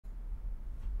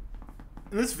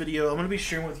In this video, I'm going to be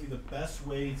sharing with you the best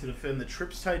way to defend the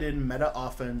trips tight end meta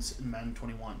offense in Madden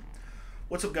 21.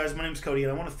 What's up, guys? My name is Cody,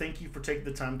 and I want to thank you for taking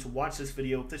the time to watch this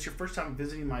video. If this is your first time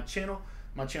visiting my channel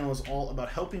is all about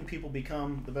helping people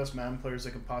become the best Madden players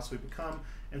they can possibly become.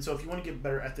 And so if you want to get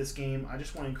better at this game, I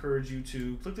just want to encourage you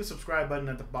to click the subscribe button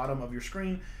at the bottom of your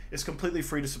screen. It's completely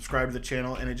free to subscribe to the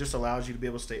channel, and it just allows you to be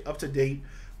able to stay up to date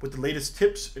with the latest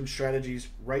tips and strategies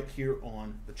right here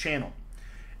on the channel.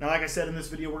 Now, like I said, in this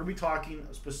video, we're going to be talking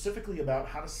specifically about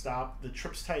how to stop the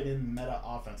trips tight end meta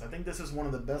offense. I think this is one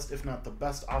of the best, if not the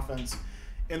best, offense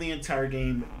in the entire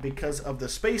game because of the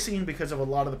spacing, because of a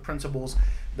lot of the principles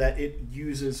that it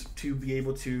uses to be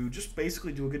able to just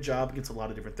basically do a good job against a lot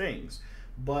of different things.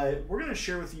 But we're going to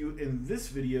share with you in this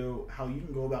video how you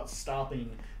can go about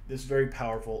stopping this very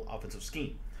powerful offensive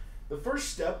scheme. The first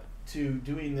step to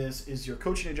doing this is your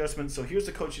coaching adjustments. So here's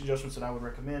the coaching adjustments that I would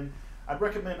recommend. I'd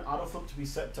recommend auto flip to be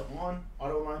set to on,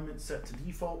 auto alignment set to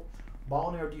default,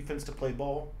 ball and air defense to play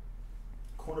ball,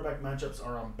 cornerback matchups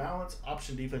are on balance,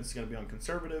 option defense is going to be on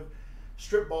conservative,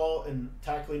 strip ball and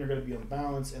tackling are going to be on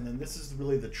balance, and then this is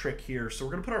really the trick here. So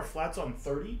we're going to put our flats on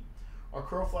 30, our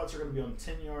curl flats are going to be on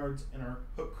 10 yards, and our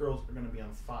hook curls are going to be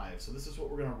on 5. So this is what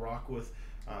we're going to rock with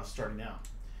starting out.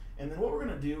 And then what we're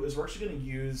going to do is we're actually going to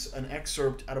use an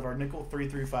excerpt out of our nickel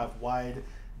 3-3-5 wide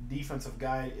defensive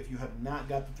guide. If you have not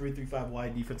got the 3-3-5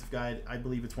 wide defensive guide, I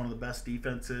believe it's one of the best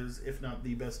defenses, if not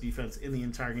the best defense in the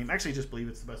entire game. Actually, I just believe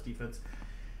it's the best defense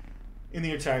in the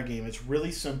entire game. It's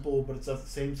really simple, but it's at the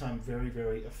same time very,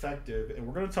 very effective. And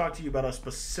we're going to talk to you about a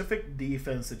specific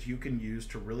defense that you can use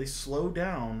to really slow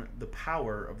down the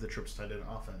power of the trips tight end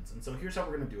offense. And so here's how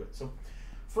we're going to do it. So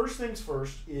first things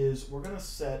first is we're going to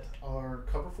set our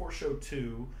cover 4 show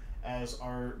 2 as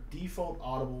our default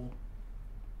audible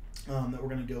that we're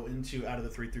going to go into out of the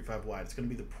 3-3-5 wide. It's going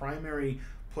to be the primary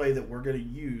play that we're going to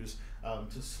use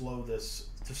to slow this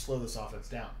offense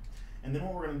down. And then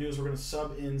what we're going to do is we're going to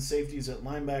sub in safeties at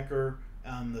linebacker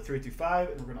the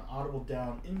 3-3-5, and we're going to audible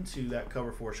down into that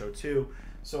cover 4 show 2.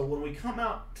 So when we come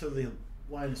out to the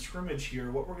line of scrimmage here,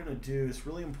 what we're going to do is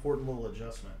really important little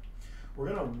adjustment. We're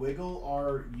going to wiggle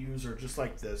our user just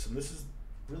like this, and this is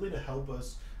really to help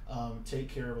us take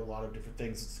care of a lot of different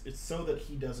things. It's so that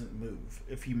he doesn't move.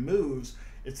 If he moves,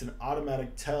 it's an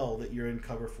automatic tell that you're in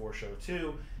cover 4 show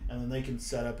 2, and then they can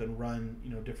set up and run,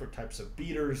 different types of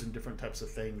beaters and different types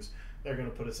of things that are going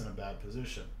to put us in a bad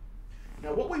position.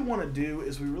 Now, what we want to do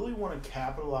is we really want to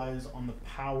capitalize on the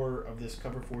power of this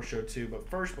cover 4 show 2. But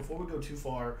first, before we go too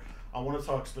far, I want to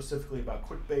talk specifically about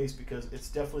quick base because it's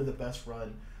definitely the best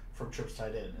run from trips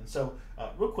tight end. And so,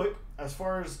 real quick, as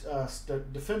far as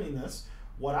defending this,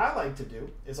 what I like to do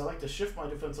is I like to shift my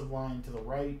defensive line to the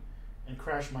right and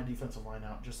crash my defensive line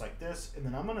out just like this. And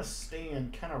then I'm going to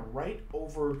stand kind of right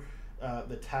over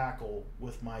the tackle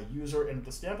with my user. And at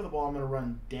the snap of the ball, I'm going to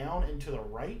run down and to the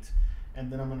right.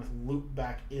 And then I'm going to loop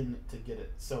back in to get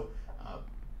it. So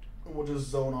we'll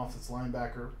just zone off this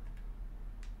linebacker.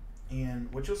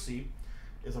 And what you'll see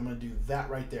is I'm going to do that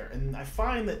right there. And I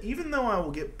find that even though I will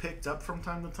get picked up from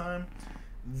time to time,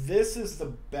 this is the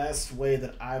best way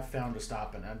that I've found to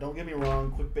stop it. Now, don't get me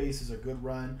wrong, quick base is a good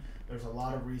run. There's a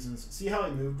lot of reasons. See how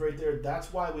he moved right there?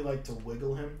 That's why we like to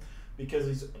wiggle him, because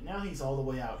he's all the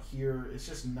way out here. It's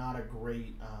just not a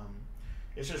great.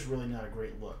 It's just really not a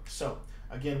great look. So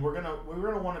again, we're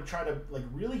gonna want to try to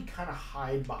really kind of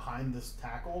hide behind this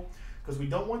tackle because we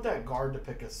don't want that guard to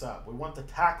pick us up. We want the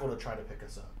tackle to try to pick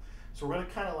us up. So we're going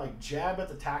to kind of jab at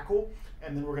the tackle,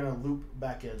 and then we're going to loop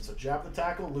back in. So jab the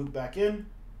tackle, loop back in,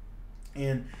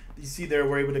 and you see there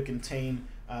we're able to contain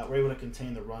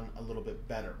the run a little bit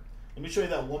better. Let me show you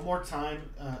that one more time.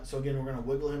 So again, we're going to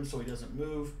wiggle him so he doesn't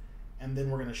move, and then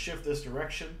we're going to shift this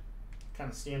direction, kind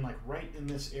of stand right in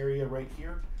this area right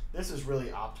here. This is really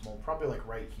optimal. Probably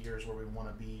right here is where we want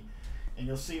to be, and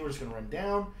you'll see we're just going to run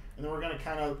down, and then we're going to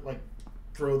kind of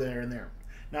throw there and there.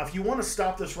 Now, if you want to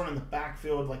stop this run in the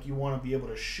backfield, you want to be able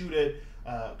to shoot it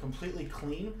completely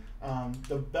clean,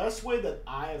 the best way that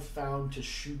I have found to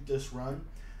shoot this run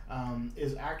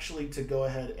is actually to go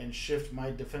ahead and shift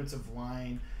my defensive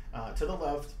line to the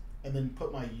left and then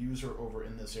put my user over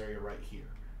in this area right here.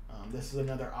 This is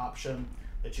another option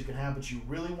that you can have, but you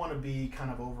really want to be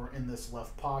kind of over in this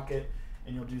left pocket,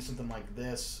 and you'll do something like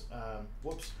this.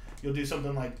 You'll do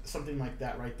something like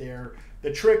that right there.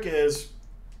 The trick is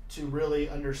to really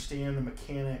understand the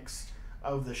mechanics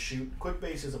of the shoot. Quick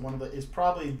base is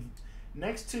probably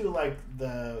next to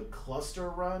the cluster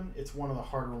run. It's one of the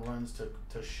harder runs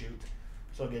to shoot.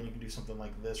 So again, you can do something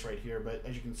like this right here. But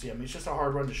as you can see, it's just a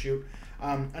hard run to shoot.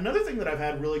 Another thing that I've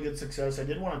had really good success. I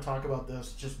did want to talk about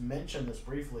this. Just mention this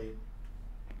briefly.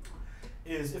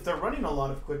 is if they're running a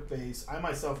lot of quick base. I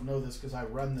myself know this because I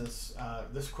run this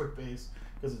this quick base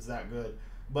because it's that good.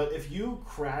 But if you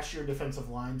crash your defensive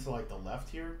line to like the left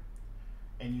here,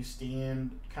 and you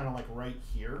stand kind of like right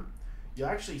here, you'll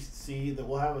actually see that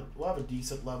we'll have a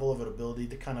decent level of an ability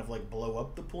to kind of like blow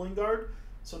up the pulling guard.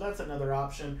 So that's another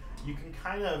option. You can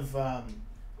kind of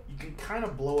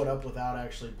blow it up without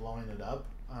actually blowing it up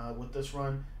with this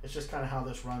run. It's just kind of how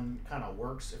this run kind of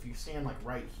works. If you stand like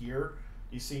right here,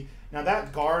 you see now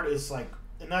that guard is like,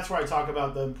 and that's where I talk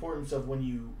about the importance of when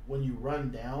you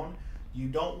run down, you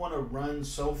don't want to run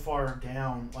so far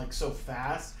down like so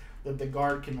fast that the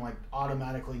guard can like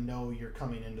automatically know you're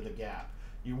coming into the gap.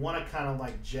 You want to kind of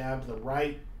like jab to the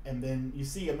right, and then you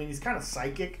see, I mean, he's kind of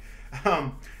psychic.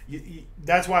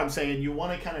 That's why I'm saying you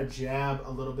want to kind of jab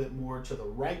a little bit more to the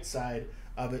right side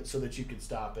of it so that you can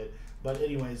stop it. But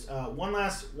anyways, one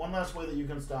last way that you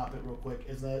can stop it real quick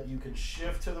is that you can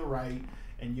shift to the right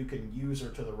and you can use her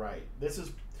to the right. This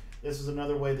is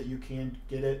another way that you can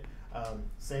get it.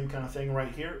 Same kind of thing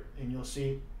right here, and you'll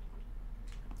see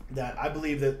that I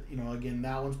believe that, you know, again,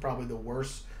 that one's probably the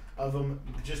worst of them,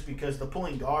 just because the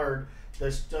pulling guard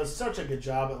does such a good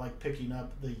job at like picking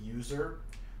up the user.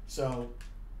 So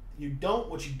what you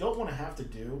don't want to have to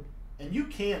do, and you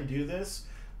can do this,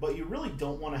 but you really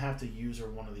don't want to have to user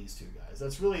one of these two guys.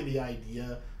 That's really the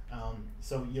idea.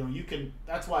 So you know, you can.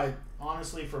 That's why,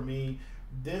 honestly, for me,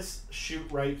 this shoot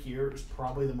right here is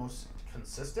probably the most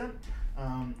consistent.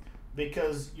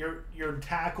 Because your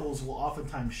tackles will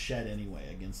oftentimes shed anyway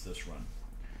against this run.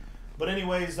 But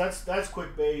anyways, that's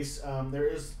quick base.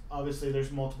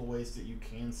 There's multiple ways that you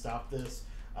can stop this.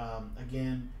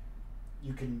 Again,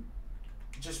 you can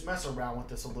just mess around with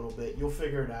this a little bit. You'll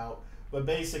figure it out. But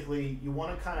basically, you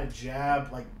want to kind of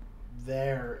jab like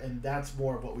there, and that's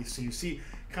more of what we see. You see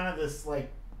kind of this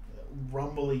like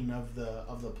rumbling of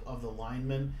the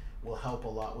linemen will help a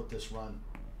lot with this run.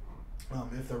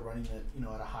 If they're running it, you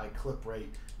know, at a high clip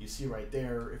rate, you see right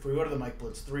there. If we go to the Mike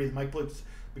Blitz 3,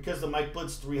 because the Mike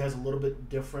Blitz 3 has a little bit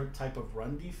different type of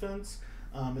run defense,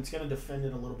 it's going to defend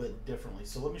it a little bit differently.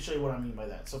 So let me show you what I mean by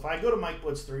that. So if I go to Mike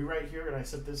Blitz 3 right here and I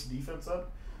set this defense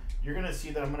up, you're going to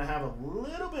see that I'm going to have a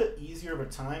little bit easier of a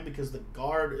time because the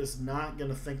guard is not going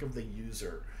to think of the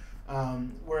user.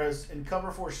 Whereas in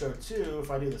Cover 4 Show 2, if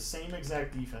I do the same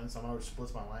exact defense, I'm going to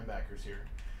split my linebackers here.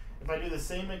 If I do the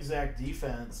same exact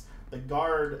defense, the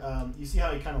guard, you see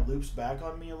how he kind of loops back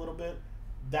on me a little bit?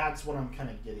 That's what I'm kind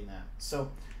of getting at. So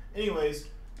anyways,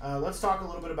 let's talk a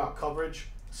little bit about coverage.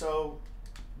 So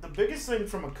the biggest thing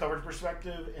from a coverage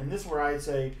perspective, and this is where I'd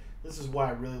say this is why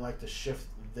I really like to shift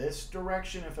this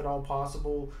direction if at all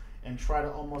possible and try to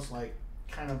almost like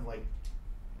kind of like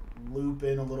loop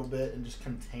in a little bit and just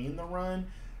contain the run.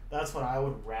 That's what I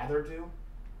would rather do.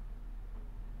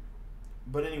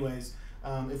 But anyways,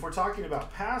 if we're talking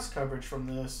about pass coverage from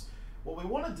this, what we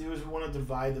want to do is we want to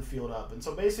divide the field up. And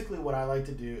so basically what I like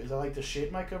to do is I like to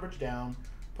shape my coverage down,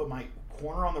 put my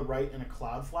corner on the right in a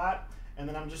cloud flat, and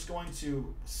then I'm just going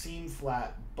to seam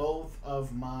flat both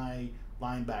of my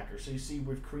linebackers. So you see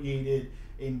we've created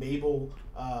a Mabel,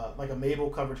 like a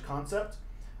Mabel coverage concept.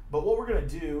 But what we're going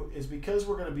to do is, because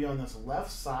we're going to be on this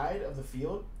left side of the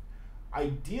field,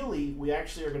 ideally we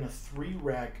actually are going to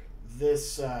 3-rec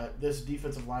this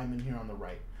defensive lineman here on the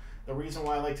right. The reason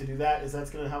why I like to do that is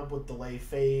that's going to help with delay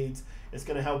fades. It's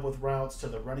going to help with routes to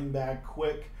the running back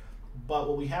quick. But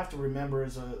what we have to remember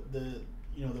is the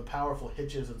powerful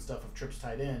hitches and stuff of trips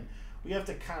tight end. We have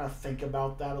to kind of think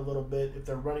about that a little bit. If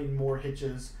they're running more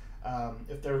hitches,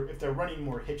 if they're running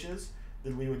more hitches,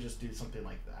 then we would just do something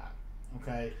like that.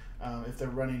 Okay. If they're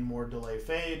running more delay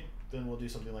fade, then we'll do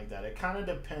something like that. It kind of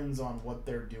depends on what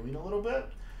they're doing a little bit.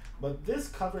 But this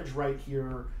coverage right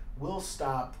here will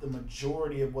stop the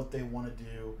majority of what they want to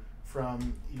do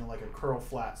from, you know, like a curl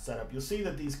flat setup. You'll see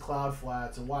that these cloud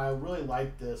flats, and why I really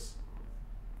like this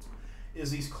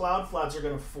is these cloud flats are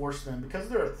going to force them, because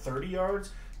they're at 30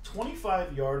 yards,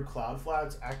 25-yard cloud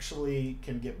flats actually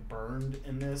can get burned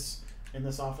in this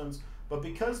offense. But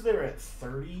because they're at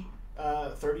 30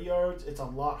 yards, it's a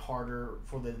lot harder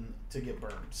for them to get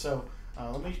burned. So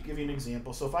let me give you an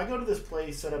example. So if I go to this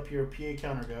play set up here, PA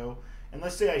counter go, and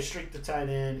let's say I streak the tight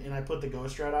end and I put the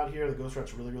ghost route out here. The ghost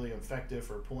route's really, really effective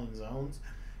for pulling zones.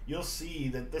 You'll see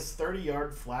that this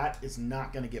 30-yard flat is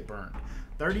not going to get burned.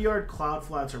 30-yard cloud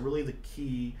flats are really the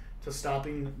key to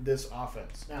stopping this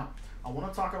offense. Now, I want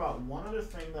to talk about one other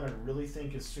thing that I really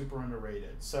think is super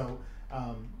underrated. So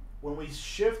when we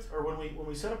shift, or when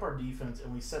we set up our defense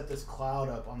and we set this cloud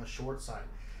up on the short side,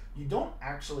 you don't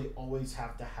actually always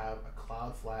have to have a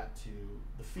cloud flat to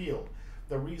the field.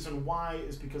 The reason why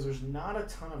is because there's not a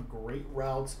ton of great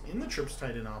routes in the trips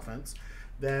tight end offense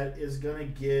that is going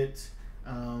to get,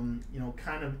 you know,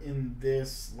 kind of in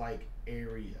this like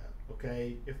area.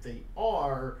 Okay, if they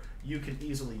are, you can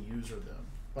easily user them.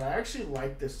 But I actually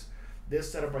like this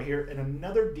setup right here. And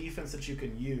another defense that you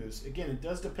can use, again, it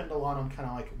does depend a lot on kind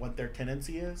of like what their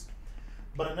tendency is.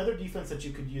 But another defense that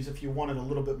you could use if you wanted a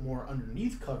little bit more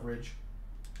underneath coverage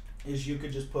is you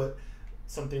could just put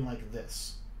something like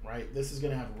this, right? This is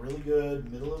going to have really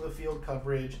good middle of the field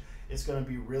coverage. It's going to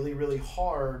be really, really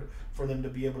hard for them to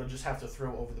be able to just have to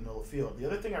throw over the middle of the field. The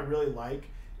other thing I really like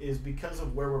is because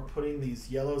of where we're putting these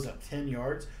yellows at 10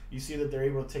 yards, you see that they're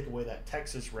able to take away that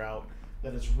Texas route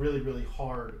that is really, really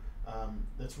hard.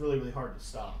 That's really, really hard to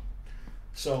stop.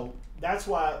 So that's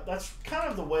kind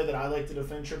of the way that I like to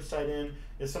defend trips tight end,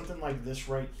 is something like this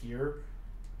right here.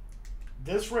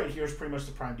 This right here is pretty much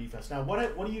the prime defense. Now,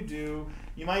 what do you do?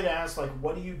 You might ask, like,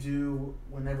 what do you do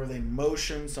whenever they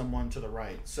motion someone to the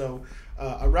right? So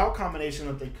a route combination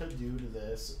that they could do to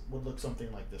this would look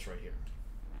something like this right here.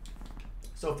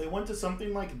 So if they went to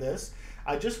something like this,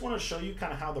 I just want to show you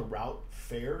kind of how the route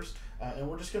fares. And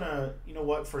we're just going to, you know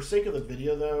what, for sake of the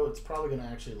video, though, it's probably going to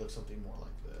actually look something more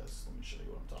like this. Let me show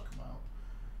you what I'm talking about.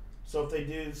 So if they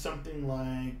do something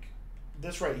like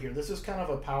this right here, this is kind of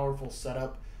a powerful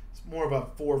setup. It's more of a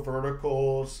 4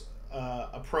 verticals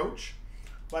approach.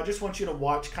 But I just want you to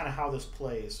watch kind of how this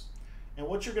plays. And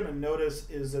what you're going to notice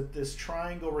is that this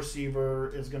triangle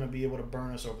receiver is going to be able to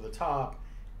burn us over the top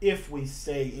if we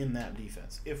stay in that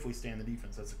defense. If we stay in the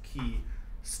defense, that's a key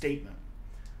statement.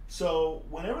 So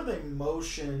whenever they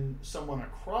motion someone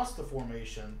across the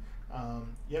formation,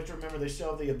 you have to remember they still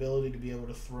have the ability to be able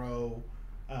to throw,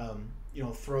 you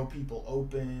know, throw people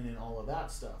open and all of that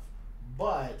stuff.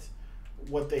 But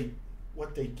what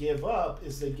they give up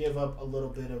is they give up a little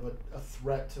bit of a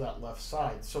threat to that left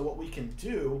side. So what we can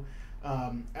do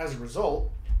as a result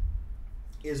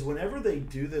is whenever they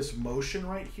do this motion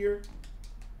right here,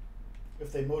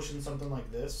 if they motion something like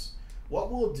this,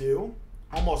 what we'll do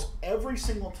almost every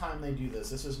single time they do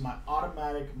this, this is my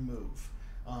automatic move.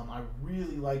 I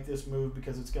really like this move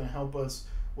because it's going to help us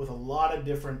with a lot of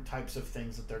different types of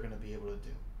things that they're going to be able to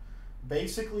do.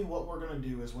 Basically, what we're going to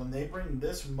do is when they bring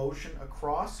this motion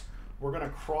across, we're going to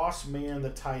cross man the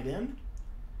tight end,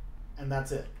 and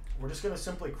that's it. We're just going to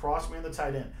simply cross man the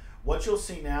tight end. What you'll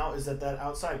see now is that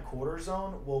outside quarter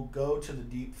zone will go to the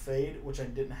deep fade, which I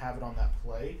didn't have it on that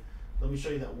play. Let me show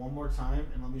you that one more time,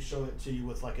 and let me show it to you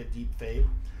with like a deep fade.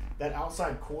 That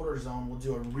outside quarter zone will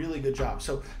do a really good job.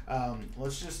 So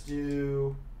let's just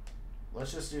do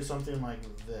something like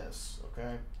this,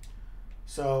 okay?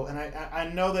 So, and I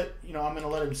know that, you know, I'm going to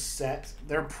let him set.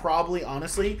 They're probably,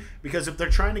 honestly, because if they're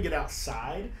trying to get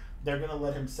outside, they're going to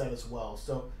let him set as well.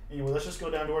 So anyway, let's just go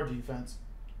down to our defense.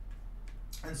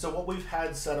 And so what we've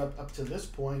had set up to this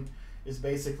point is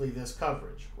basically this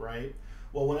coverage, right?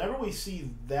 Well, whenever we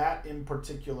see that in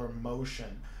particular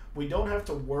motion, we don't have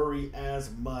to worry as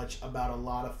much about a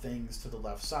lot of things to the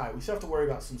left side. We still have to worry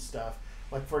about some stuff,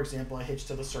 like, for example, a hitch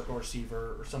to the circle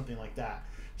receiver or something like that.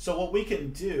 So what we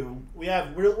can do, we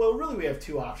have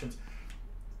 2 options.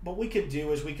 What we could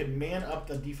do is we could man up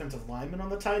the defensive lineman on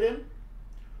the tight end,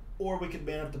 or we could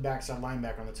man up the backside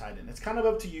linebacker on the tight end. It's kind of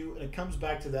up to you, and it comes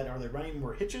back to that, are they running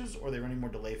more hitches or are they running more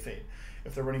delay fade?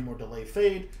 If they're running more delay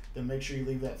fade, then make sure you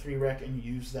leave that 3 rec and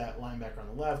use that linebacker on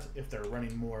the left. If they're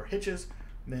running more hitches,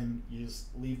 then you just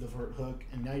leave the vert hook,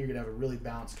 and now you're going to have a really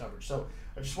balanced coverage. So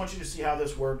I just want you to see how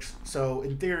this works. So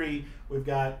in theory, we've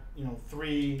got, you know,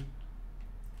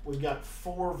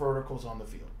 4 verticals on the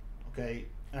field, okay?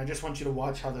 And I just want you to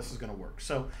watch how this is going to work.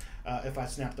 So if I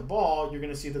snap the ball, you're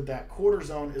going to see that quarter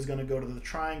zone is going to go to the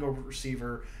triangle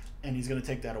receiver, and he's going to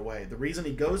take that away. The reason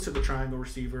he goes to the triangle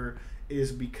receiver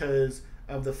is because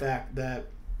of the fact that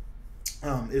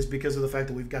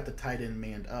we've got the tight end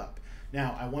manned up.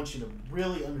 Now, I want you to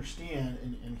really understand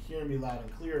and hear me loud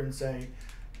and clear and say,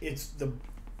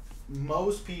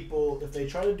 most people, if they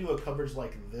try to do a coverage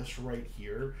like this right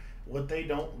here, what they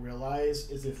don't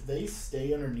realize is if they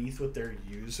stay underneath with their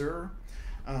user,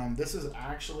 this is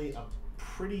actually a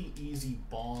pretty easy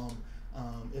bomb.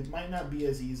 It might not be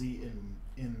as easy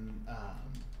in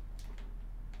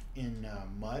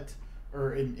MUT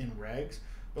or in regs,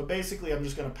 but basically I'm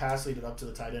just going to pass lead it up to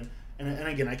the tight end. And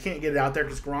again, I can't get it out there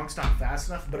because Gronk's not fast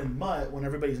enough, but in MUT, when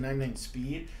everybody's 99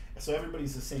 speed, so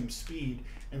everybody's the same speed,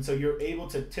 and so you're able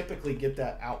to typically get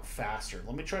that out faster.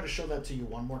 Let me try to show that to you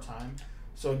one more time.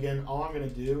 So again, all I'm going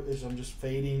to do is I'm just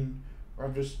fading, or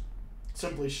I'm just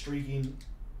simply streaking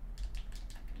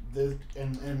this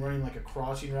and running like a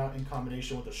crossing route in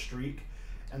combination with a streak,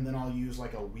 and then I'll use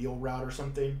like a wheel route or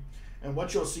something. And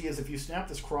what you'll see is if you snap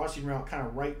this crossing route kind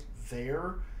of right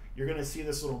there, you're going to see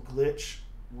this little glitch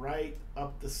right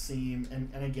up the seam.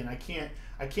 And again, I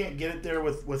can't get it there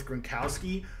with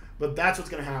Gronkowski, but that's what's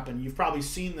going to happen. You've probably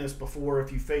seen this before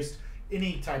if you faced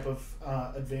any type of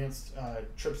advanced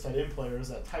trips tight end players.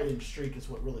 That tight end streak is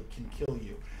what really can kill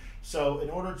you. So in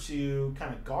order to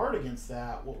kind of guard against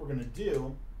that, what we're going to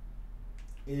do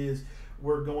is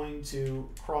we're going to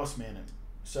cross man him.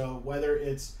 So whether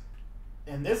it's,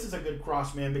 and this is a good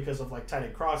cross man because of like tight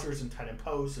end crossers and tight end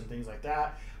posts and things like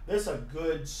that. This is a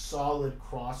good solid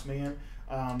cross man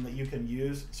that you can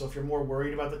use. So if you're more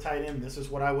worried about the tight end, this is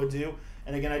what I would do.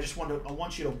 And again, I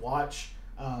want you to watch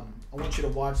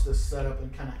this setup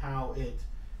and kind of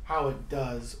how it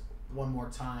does one more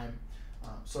time.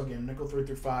 So again, nickel 3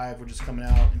 through 5, we're just coming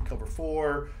out in cover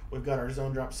 4. We've got our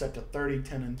zone drop set to 30,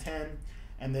 10, and 10.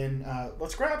 And then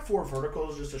let's grab 4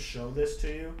 verticals just to show this to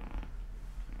you.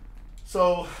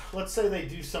 So let's say they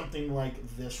do something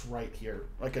like this right here,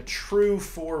 like a true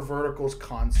 4 verticals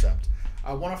concept.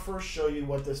 I want to first show you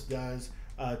what this does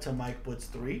to Mike Blitz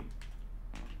 3.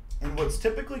 And what's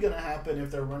typically going to happen if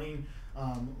they're running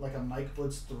like a Mike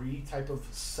Blitz 3 type of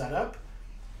setup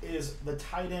is the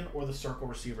tight end or the circle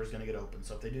receiver is going to get open.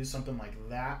 So if they do something like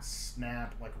that,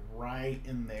 snap like right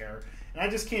in there, and I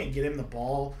just can't get him the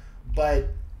ball, but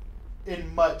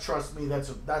in Mutt, trust me, that's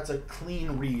a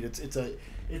clean read. It's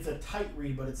a tight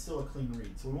read, but it's still a clean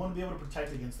read. So we want to be able to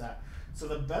protect against that. So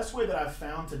the best way that I've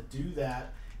found to do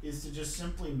that is to just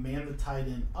simply man the tight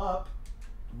end up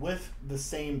with the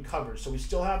same coverage. So we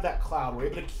still have that cloud. We're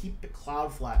able to keep the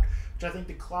cloud flat, which I think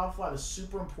the cloud flat is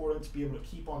super important to be able to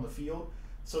keep on the field.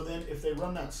 So then if they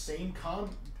run that same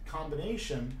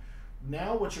combination,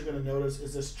 now what you're going to notice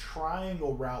is this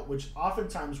triangle route, which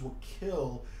oftentimes will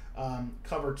kill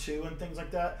cover 2 and things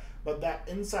like that. But that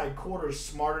inside quarter is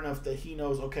smart enough that he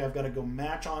knows, okay, I've got to go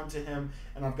match onto him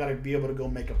and I've got to be able to go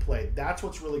make a play. That's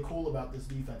what's really cool about this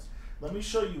defense. Let me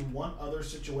show you one other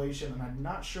situation, and I'm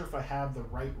not sure if I have the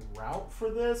right route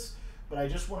for this, but I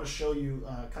just want to show you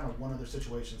kind of one other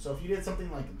situation. So if you did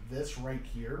something like this right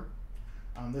here,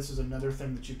 this is another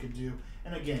thing that you could do.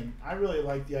 And again, I really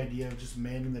like the idea of just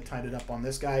manning the tight end up on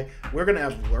this guy. We're going to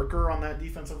have lurker on that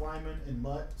defensive lineman in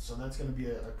Mutt, so that's going to be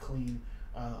a clean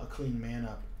man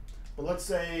up. But let's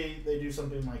say they do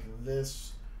something like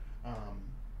this.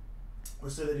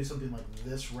 Let's say they do something like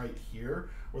this right here,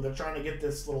 where they're trying to get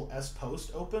this little S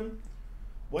post open.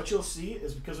 What you'll see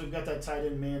is because we've got that tight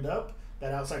end manned up,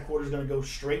 that outside quarter is going to go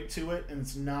straight to it, and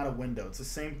it's not a window. It's the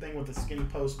same thing with the skinny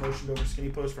post, motioned over skinny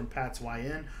post from Pat's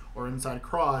YN or inside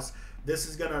cross. This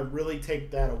is going to really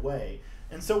take that away.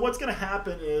 And so what's going to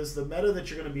happen is the meta that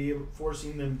you're going to be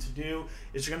forcing them to do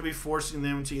is you're going to be forcing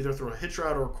them to either throw a hitch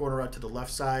route or a corner route to the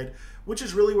left side, which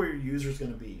is really where your user is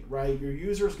going to be, right? Your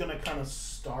user is going to kind of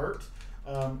start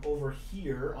over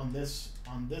here on this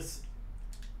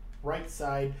right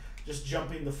side, just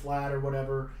jumping the flat or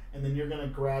whatever, and then you're going to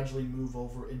gradually move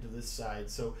over into this side.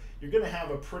 So you're going to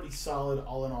have a pretty solid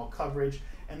all-in-all coverage.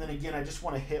 And then again, I just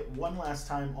want to hit one last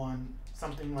time on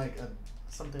something like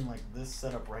this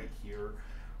setup right here,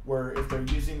 where if they're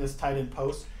using this tight end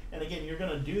post, and again, you're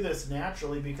going to do this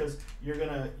naturally because you're going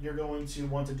to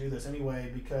want to do this anyway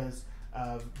because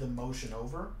of the motion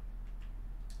over.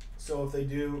 So if they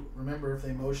do, remember, if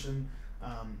they motion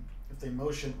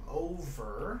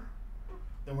over,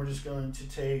 then we're just going to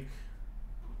take,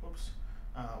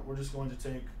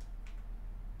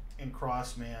 and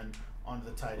cross man onto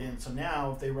the tight end. So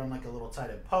now if they run like a little tight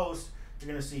end post, you're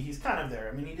going to see he's kind of there.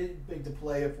 I mean, he did big to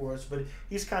play it for us, but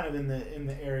he's kind of in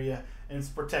the area, and it's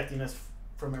protecting us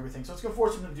from everything. So it's going to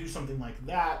force him to do something like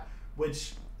that,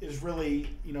 which is really,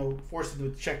 forcing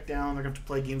them to check down. They're going to have to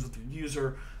play games with the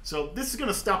user. So this is going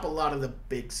to stop a lot of the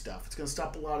big stuff. It's going to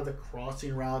stop a lot of the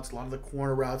crossing routes, a lot of the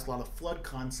corner routes, a lot of flood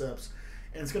concepts,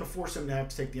 and it's going to force them to have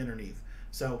to take the underneath.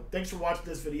 So thanks for watching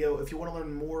this video. If you want to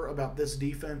learn more about this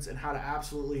defense and how to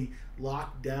absolutely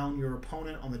lock down your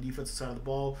opponent on the defensive side of the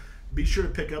ball, be sure to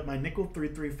pick up my nickel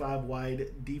 335 wide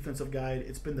defensive guide.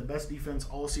 It's been the best defense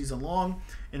all season long,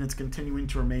 and it's continuing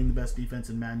to remain the best defense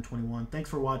in Madden 21. Thanks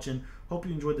for watching. Hope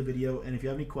you enjoyed the video, and if you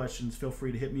have any questions, feel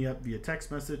free to hit me up via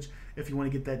text message. If you want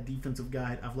to get that defensive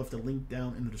guide, I've left a link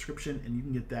down in the description, and you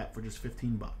can get that for just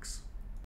 $15.